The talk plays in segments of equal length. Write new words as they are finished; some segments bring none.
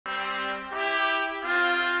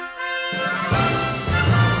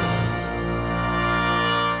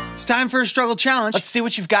It's time for a struggle challenge. Let's see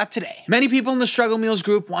what you've got today. Many people in the struggle meals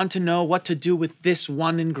group want to know what to do with this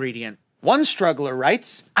one ingredient. One struggler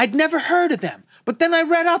writes, I'd never heard of them, but then I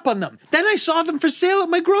read up on them. Then I saw them for sale at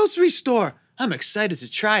my grocery store. I'm excited to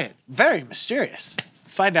try it. Very mysterious.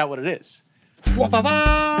 Let's find out what it is.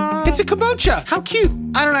 It's a kabocha. How cute.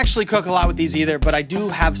 I don't actually cook a lot with these either, but I do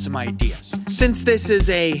have some ideas. Since this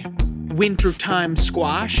is a wintertime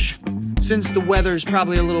squash, since the weather's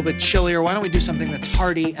probably a little bit chillier, why don't we do something that's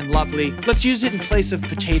hearty and lovely? Let's use it in place of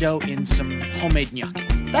potato in some homemade gnocchi.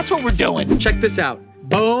 That's what we're doing. Check this out.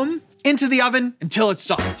 Boom. Into the oven until it's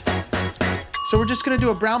soft. So we're just gonna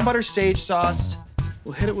do a brown butter sage sauce.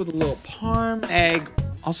 We'll hit it with a little parm, egg.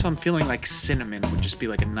 Also, I'm feeling like cinnamon would just be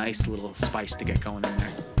like a nice little spice to get going in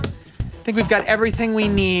there. I think we've got everything we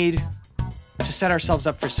need to set ourselves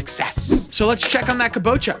up for success. So let's check on that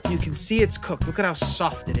kabocha. You can see it's cooked. Look at how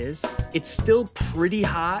soft it is. It's still pretty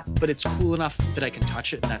hot, but it's cool enough that I can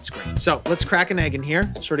touch it, and that's great. So let's crack an egg in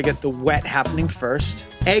here, sort of get the wet happening first.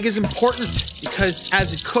 Egg is important because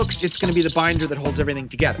as it cooks, it's gonna be the binder that holds everything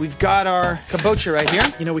together. We've got our kabocha right here.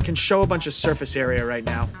 You know, we can show a bunch of surface area right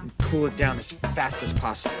now and cool it down as fast as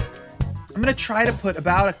possible. I'm gonna try to put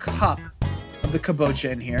about a cup of the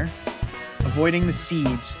kabocha in here, avoiding the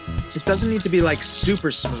seeds. It doesn't need to be like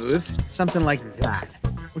super smooth, something like that.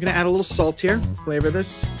 We're gonna add a little salt here, flavor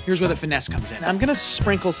this. Here's where the finesse comes in. I'm gonna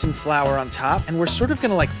sprinkle some flour on top, and we're sort of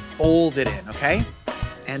gonna like fold it in, okay?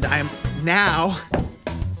 And I'm now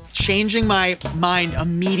changing my mind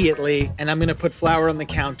immediately, and I'm gonna put flour on the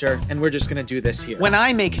counter, and we're just gonna do this here. When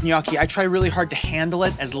I make gnocchi, I try really hard to handle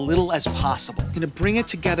it as little as possible. I'm gonna bring it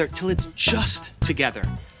together till it's just together.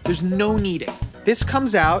 There's no kneading. This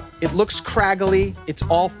comes out, it looks craggly, it's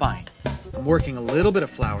all fine. I'm working a little bit of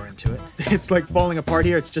flour into it. It's like falling apart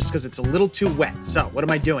here, it's just because it's a little too wet. So what am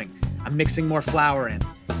I doing? I'm mixing more flour in.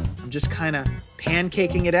 I'm just kind of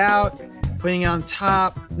pancaking it out, putting it on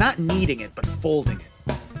top, not kneading it, but folding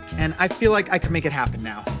it. And I feel like I can make it happen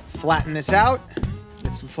now. Flatten this out,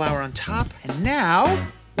 get some flour on top, and now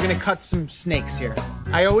we're gonna cut some snakes here.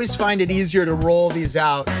 I always find it easier to roll these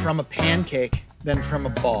out from a pancake than from a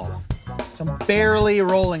ball. So I'm barely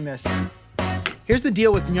rolling this. Here's the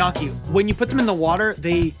deal with gnocchi. When you put them in the water,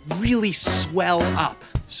 they really swell up.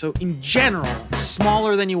 So in general,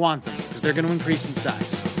 smaller than you want them, because they're gonna increase in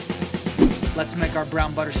size. Let's make our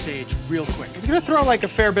brown butter sage real quick. I'm gonna throw like a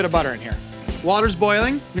fair bit of butter in here. Water's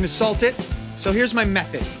boiling, I'm gonna salt it. So here's my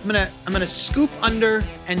method. I'm gonna scoop under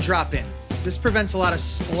and drop in. This prevents a lot of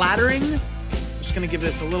splattering. Just gonna give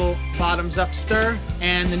this a little bottoms up stir,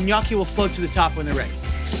 and the gnocchi will float to the top when they're ready.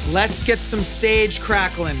 Let's get some sage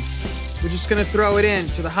crackling. We're just gonna throw it in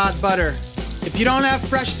to the hot butter. If you don't have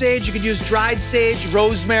fresh sage, you could use dried sage.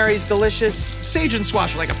 Rosemary's delicious. Sage and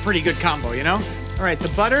squash are like a pretty good combo, you know? All right, the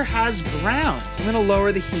butter has browned, so I'm gonna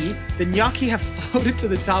lower the heat. The gnocchi have floated to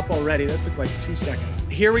the top already. That took like 2 seconds.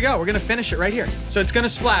 Here we go, we're gonna finish it right here. So it's gonna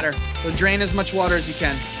splatter, so drain as much water as you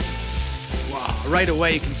can. Wow, right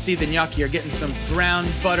away you can see the gnocchi are getting some brown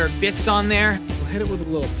butter bits on there. We'll hit it with a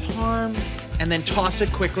little parm, and then toss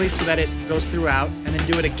it quickly so that it goes throughout, and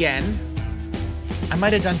then do it again. I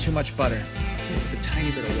might have done too much butter with a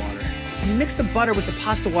tiny bit of water. When you mix the butter with the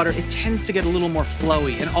pasta water, it tends to get a little more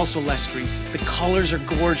flowy and also less greasy. The colors are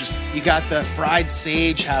gorgeous. You got the fried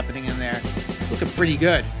sage happening in there. It's looking pretty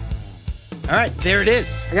good. All right, there it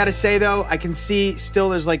is. I gotta say though, I can see still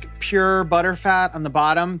there's like pure butter fat on the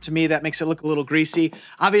bottom. To me, that makes it look a little greasy.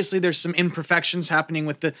 Obviously, there's some imperfections happening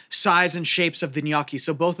with the size and shapes of the gnocchi,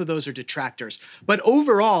 so both of those are detractors. But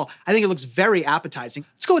overall, I think it looks very appetizing.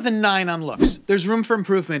 Let's go with a 9 on looks. There's room for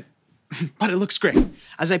improvement, but it looks great.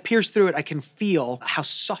 As I pierce through it, I can feel how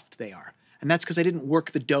soft they are. And that's because I didn't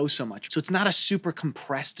work the dough so much. So it's not a super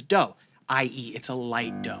compressed dough, i.e. it's a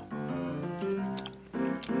light dough.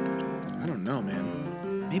 I don't know,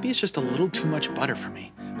 man. Maybe it's just a little too much butter for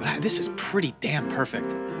me, but this is pretty damn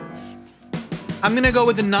perfect. I'm gonna go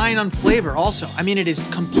with a 9 on flavor also. I mean, it is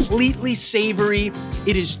completely savory,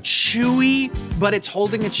 it is chewy, but it's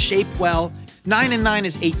holding its shape well. 9 and 9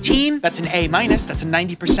 is 18, that's an A minus, that's a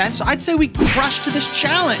 90%, so I'd say we crushed this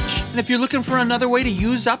challenge. And if you're looking for another way to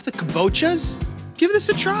use up the kabochas, give this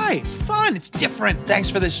a try. It's fun, it's different.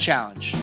 Thanks for this challenge.